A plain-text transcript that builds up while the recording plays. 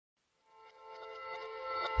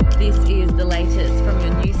This is the latest from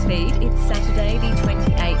your newsfeed. It's Saturday, the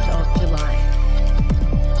 28th of July.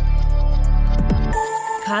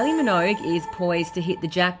 Kylie Minogue is poised to hit the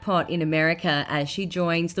jackpot in America as she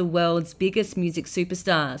joins the world's biggest music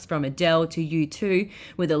superstars, from Adele to U2,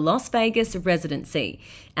 with a Las Vegas residency.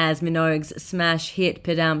 As Minogue's smash hit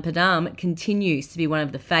Padam Padam continues to be one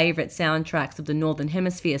of the favourite soundtracks of the Northern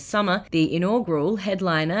Hemisphere summer, the inaugural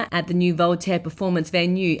headliner at the new Voltaire performance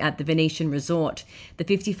venue at the Venetian Resort. The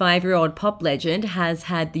 55-year-old pop legend has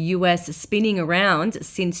had the US spinning around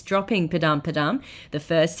since dropping Padam Padam, the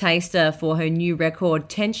first taster for her new record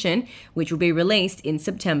Tension, which will be released in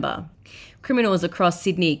September. Criminals across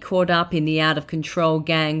Sydney caught up in the out-of-control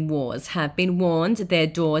gang wars have been warned their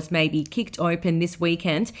doors may be kicked open this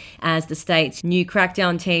weekend as the state's new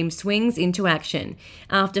crackdown team swings into action.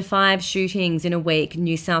 After 5 shootings in a week,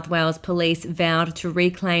 New South Wales police vowed to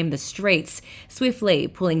reclaim the streets, swiftly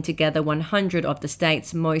pulling together 100 of the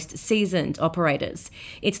state's most seasoned operators.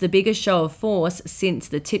 It's the biggest show of force since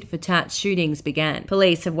the tit-for-tat shootings began.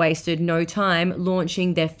 Police have wasted no time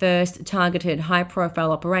launching their first targeted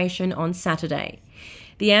high-profile operation on Saturday.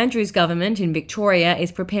 The Andrews government in Victoria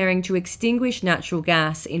is preparing to extinguish natural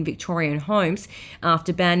gas in Victorian homes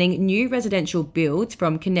after banning new residential builds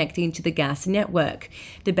from connecting to the gas network.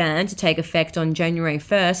 The ban, to take effect on January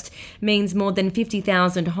 1st, means more than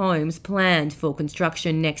 50,000 homes planned for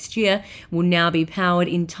construction next year will now be powered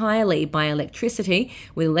entirely by electricity,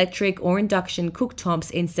 with electric or induction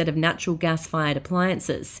cooktops instead of natural gas-fired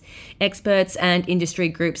appliances. Experts and industry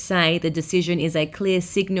groups say the decision is a clear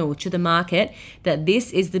signal to the market that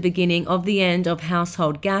this is the beginning of the end of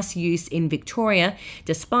household gas use in Victoria,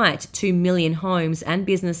 despite 2 million homes and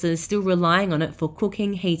businesses still relying on it for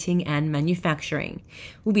cooking, heating and manufacturing.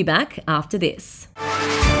 We'll be back after this.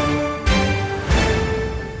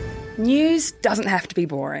 News doesn't have to be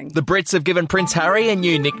boring. The Brits have given Prince Harry a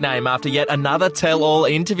new nickname after yet another tell-all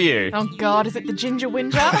interview. Oh God, is it the Ginger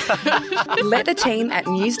Whinger? Let the team at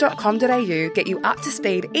news.com.au get you up to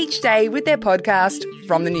speed each day with their podcast,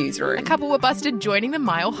 From the Newsroom. A couple were busted joining the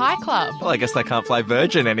Mile High Club. Well, I guess they can't fly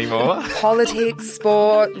Virgin anymore. Politics,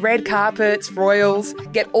 sport, red carpets, royals.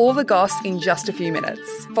 Get all the goss in just a few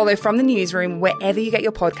minutes. Follow From the Newsroom wherever you get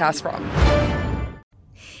your podcast from.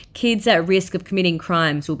 Kids at risk of committing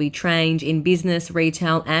crimes will be trained in business,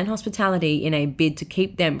 retail and hospitality in a bid to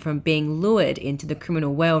keep them from being lured into the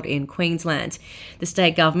criminal world in Queensland. The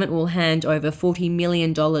state government will hand over $40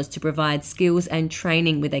 million to provide skills and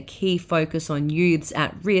training with a key focus on youths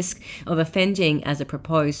at risk of offending as a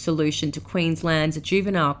proposed solution to Queensland's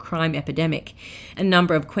juvenile crime epidemic. A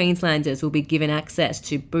number of Queenslanders will be given access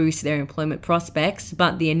to boost their employment prospects,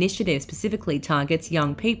 but the initiative specifically targets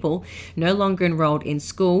young people no longer enrolled in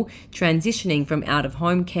school, transitioning from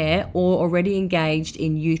out-of-home care, or already engaged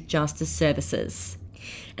in youth justice services.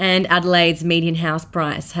 And Adelaide's median house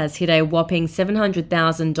price has hit a whopping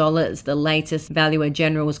 $700,000, the latest Valuer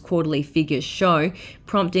General's quarterly figures show,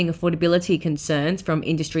 prompting affordability concerns from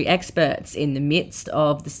industry experts in the midst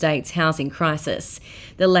of the state's housing crisis.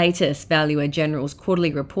 The latest Valuer General's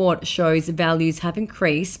quarterly report shows values have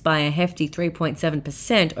increased by a hefty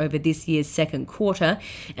 3.7% over this year's second quarter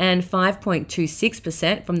and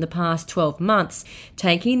 5.26% from the past 12 months,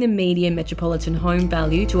 taking the median metropolitan home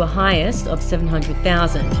value to a highest of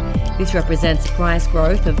 $700,000. This represents price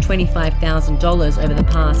growth of $25,000 over the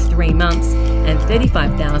past 3 months and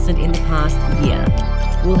 $35,000 in the past year.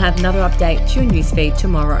 We'll have another update to your newsfeed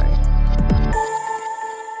tomorrow.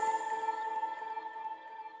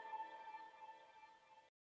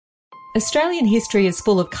 Australian history is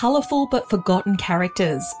full of colourful but forgotten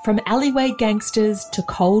characters, from alleyway gangsters to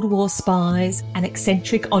Cold War spies and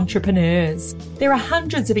eccentric entrepreneurs. There are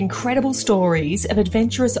hundreds of incredible stories of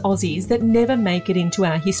adventurous Aussies that never make it into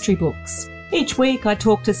our history books. Each week I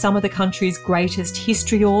talk to some of the country's greatest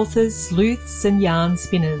history authors, sleuths and yarn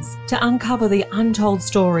spinners to uncover the untold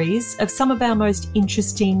stories of some of our most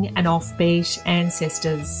interesting and offbeat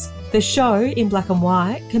ancestors. The show, In Black and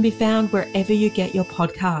White, can be found wherever you get your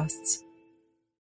podcasts.